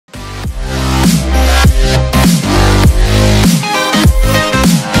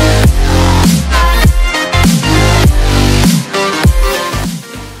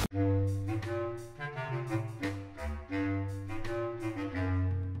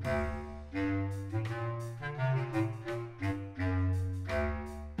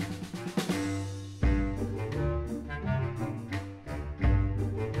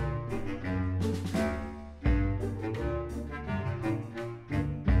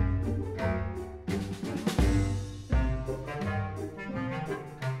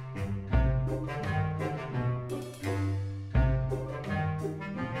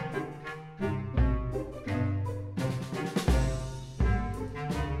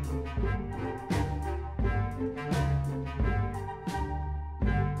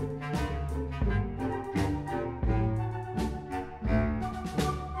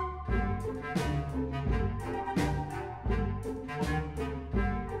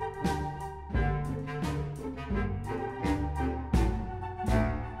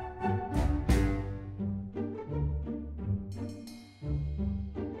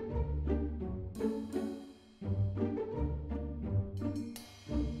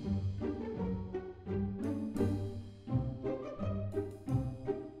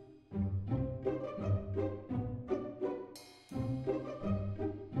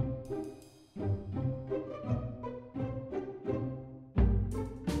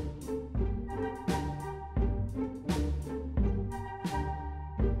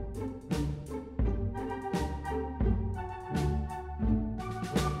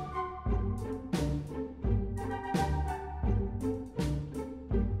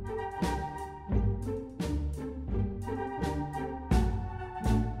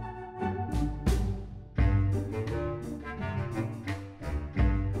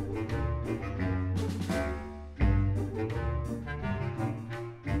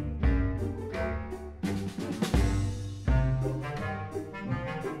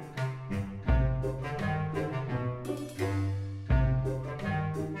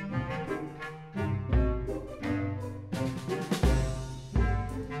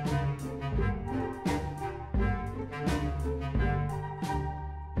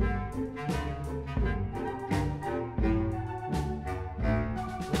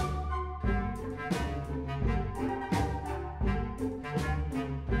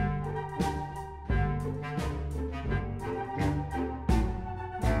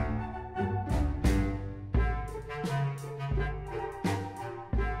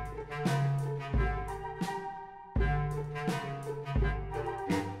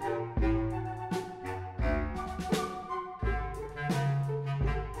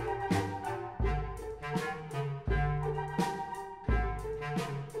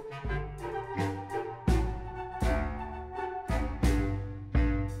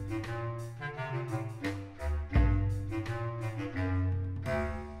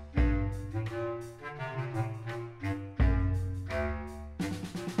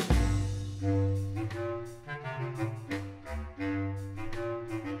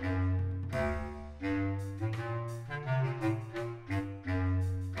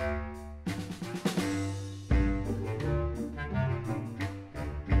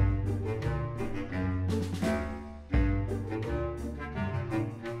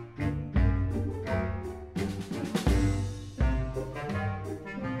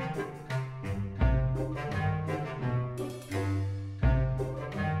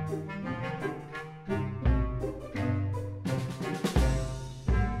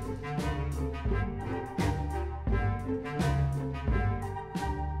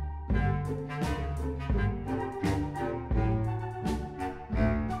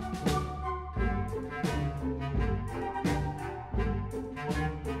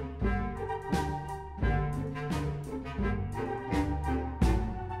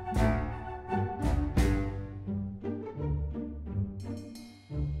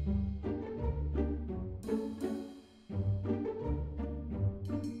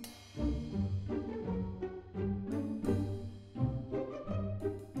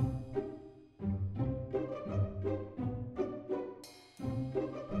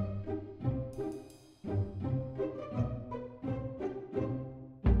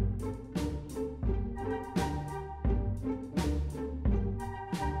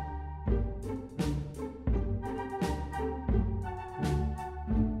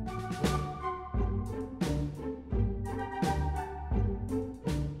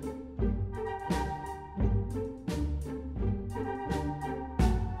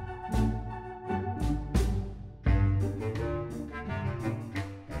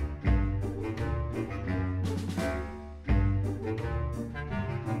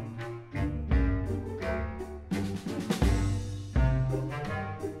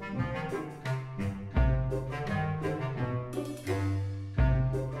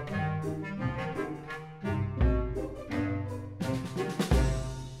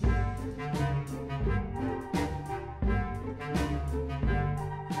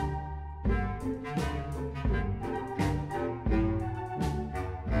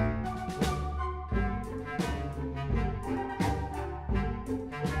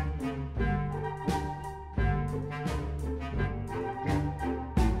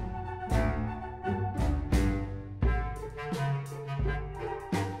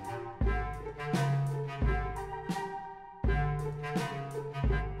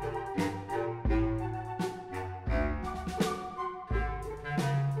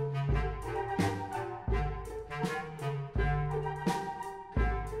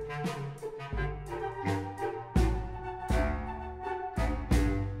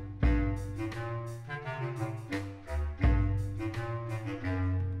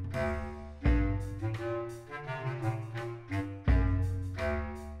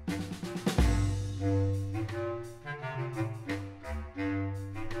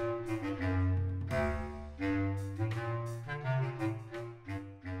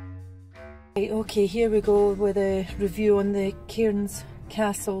Right, okay, here we go with a review on the Cairns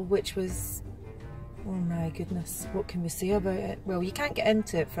Castle, which was, oh my goodness, what can we say about it? Well, you can't get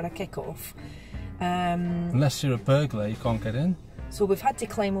into it for a kick-off. Unless you're a burglar, you can't get in. So we've had to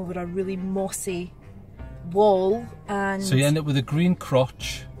climb over a really mossy wall, and so you end up with a green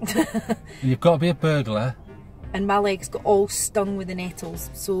crotch. And you've got to be a burglar. And my legs got all stung with the nettles,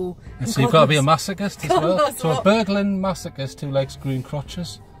 so... And so you've got to be a masochist as well. So a burgling masochist who likes green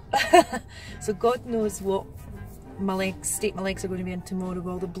crotches. So God knows what state my legs are going to be in tomorrow with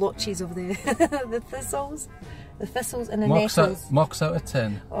all the blotches of the the thistles and the nettles. Mocks out of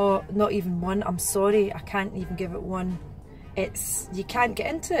 10. Oh, not even 1. I'm sorry, I can't even give it 1. You can't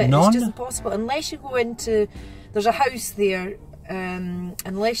get into it. None? It's just impossible unless you go into. There's a house there.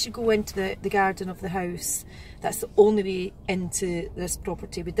 Unless you go into the garden of the house, that's the only way into this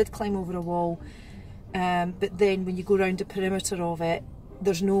property. We did climb over a wall, but then when you go around the perimeter of it,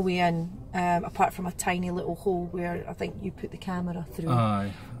 there's no way in, apart from a tiny little hole where I think you put the camera through.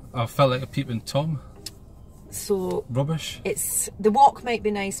 Aye, I felt like a peeping Tom. So rubbish. The walk might be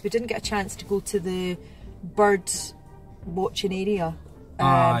nice. We didn't get a chance to go to the bird watching area.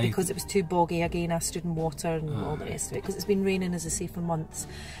 Because it was too boggy. Again, I stood in water and all the rest of it, because it's been raining, as I say, for months.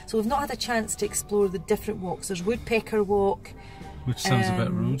 So we've not had a chance to explore the different walks. There's Woodpecker Walk, which sounds a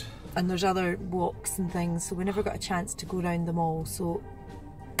bit rude, and there's other walks and things, so we never got a chance to go around them all, so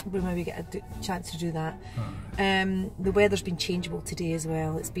we'll maybe get a chance to do that. The weather's been changeable today as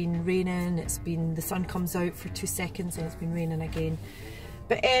well. It's been raining, the sun comes out for 2 seconds and it's been raining again.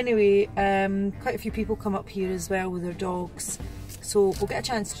 But anyway, quite a few people come up here as well with their dogs. So we'll get a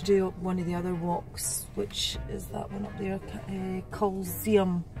chance to do one of the other walks, which is that one up there,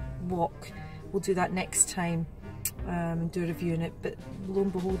 Coliseum Walk. We'll do that next time and do a review on it. But lo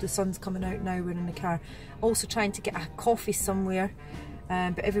and behold, the sun's coming out now, we're in the car. Also trying to get a coffee somewhere,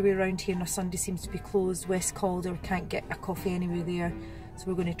 but everywhere around here on a Sunday seems to be closed. West Calder, can't get a coffee anywhere there. So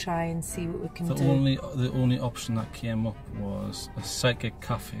we're going to try and see what we can do. The only option that came up was a psychic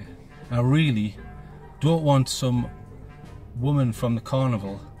cafe. I really don't want some woman from the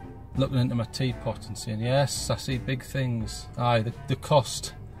carnival looking into my teapot and saying, yes, I see big things. Aye, the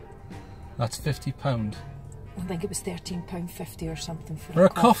cost, that's £50. I think it was £13.50 or something for a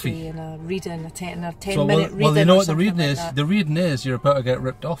coffee and a reading, a 10-minute reading. Well, you know what the reading is? Like the reading is you're about to get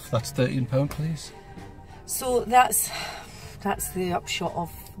ripped off. That's £13, please. So that's the upshot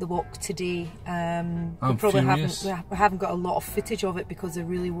of the walk today. We probably haven't got a lot of footage of it because there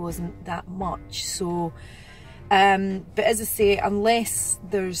really wasn't that much. So. But as I say, unless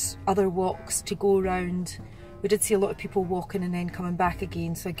there's other walks to go around, we did see a lot of people walking and then coming back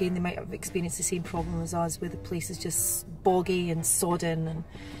again, so again they might have experienced the same problem as us, where the place is just boggy and sodden and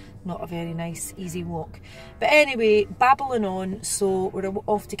not a very nice easy walk. But anyway, babbling on, so we're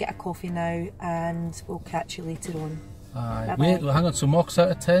off to get a coffee now and we'll catch you later on. Wait, hang on, so mocks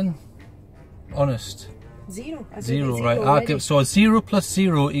out of 10? Honest? 0. Zero, right. I'll give, so 0 plus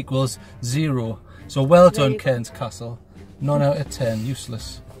 0 equals 0. So well done, Cairns Castle. 9 out of 10,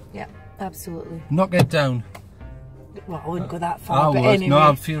 useless. Yeah, absolutely. Knock it down. Well, I wouldn't go that far, but anyway. No,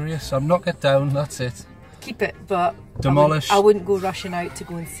 I'm furious. I'm knock it down, that's it. Keep it, but demolish. I wouldn't go rushing out to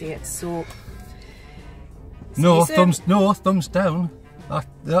go and see it, so... No, thumbs down.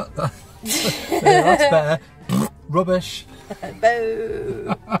 That's better. Rubbish.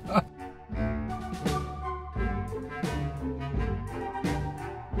 Boo.